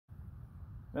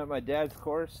I'm at my dad's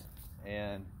course,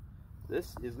 and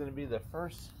this is going to be the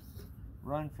first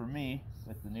run for me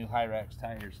with the new Hyrax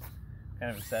tires.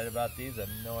 Kind of excited about these. I have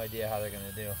no idea how they're going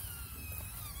to do.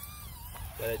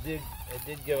 But it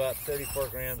did give up 34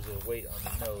 grams of weight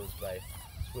on the nose by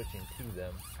switching to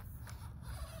them.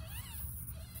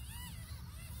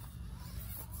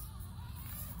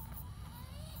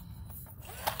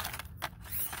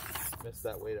 Missed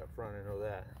that weight up front, I know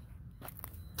that.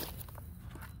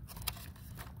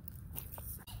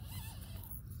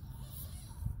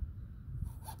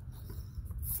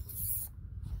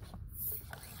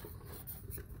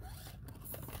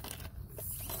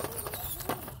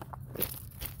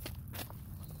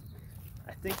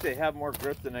 I think they have more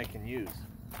grip than I can use.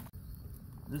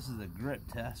 This is a grip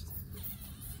test.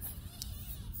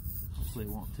 Hopefully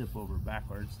it won't tip over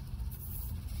backwards.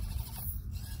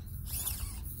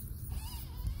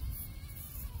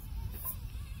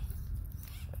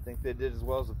 I think they did as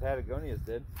well as the Patagonias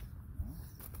did.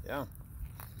 Yeah.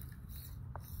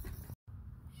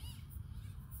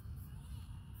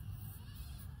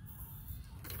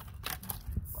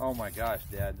 Oh my gosh,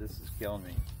 Dad, this is killing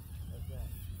me.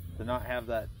 To not have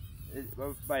that,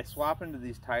 by swapping to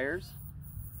these tires,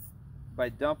 by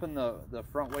dumping the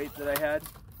front weight that I had.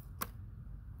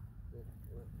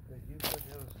 Did you put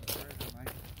those tires like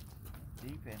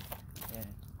deep and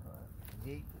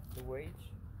heat the weights?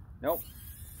 Nope.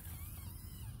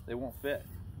 They won't fit.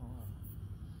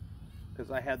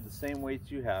 Because I had the same weights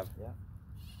you have. Yeah.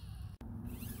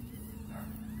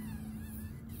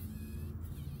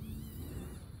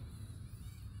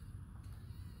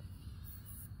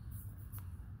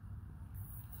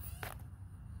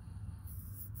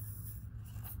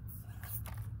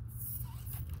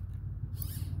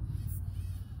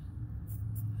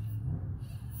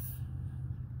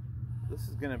 This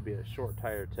is going to be a short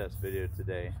tire test video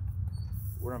today.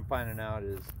 What I'm finding out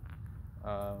is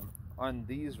on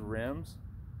these rims,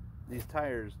 these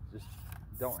tires just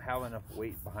don't have enough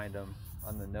weight behind them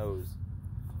on the nose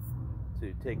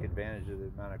to take advantage of the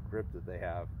amount of grip that they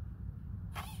have.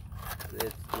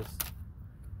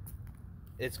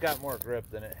 It's got more grip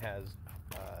than it has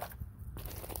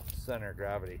center of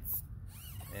gravity,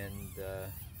 and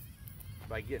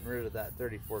by getting rid of that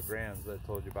 34 grams that I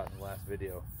told you about in the last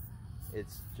video,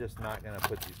 it's just not going to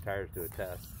put these tires to a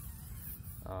test.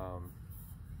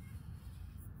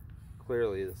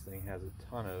 Clearly this thing has a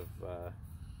ton of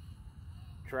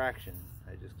traction.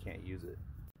 I just can't use it.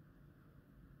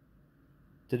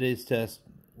 Today's test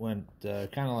went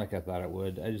kind of like I thought it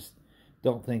would. I just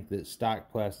don't think that stock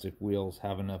plastic wheels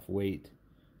have enough weight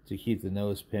to keep the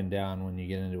nose pinned down when you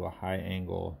get into a high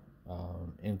angle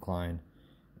incline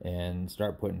and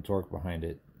start putting torque behind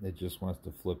it. It just wants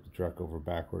to flip the truck over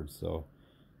backwards. So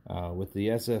with the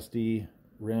SSD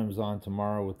rims on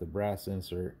tomorrow with the brass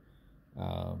insert,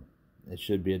 it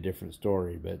should be a different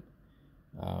story. But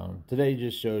today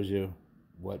just shows you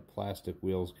what plastic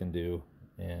wheels can do,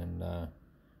 and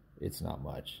it's not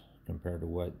much compared to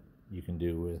what you can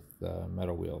do with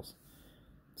metal wheels.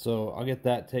 So I'll get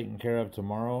that taken care of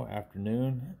tomorrow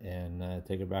afternoon and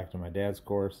take it back to my dad's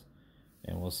course,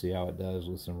 and we'll see how it does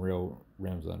with some real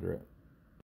rims under it.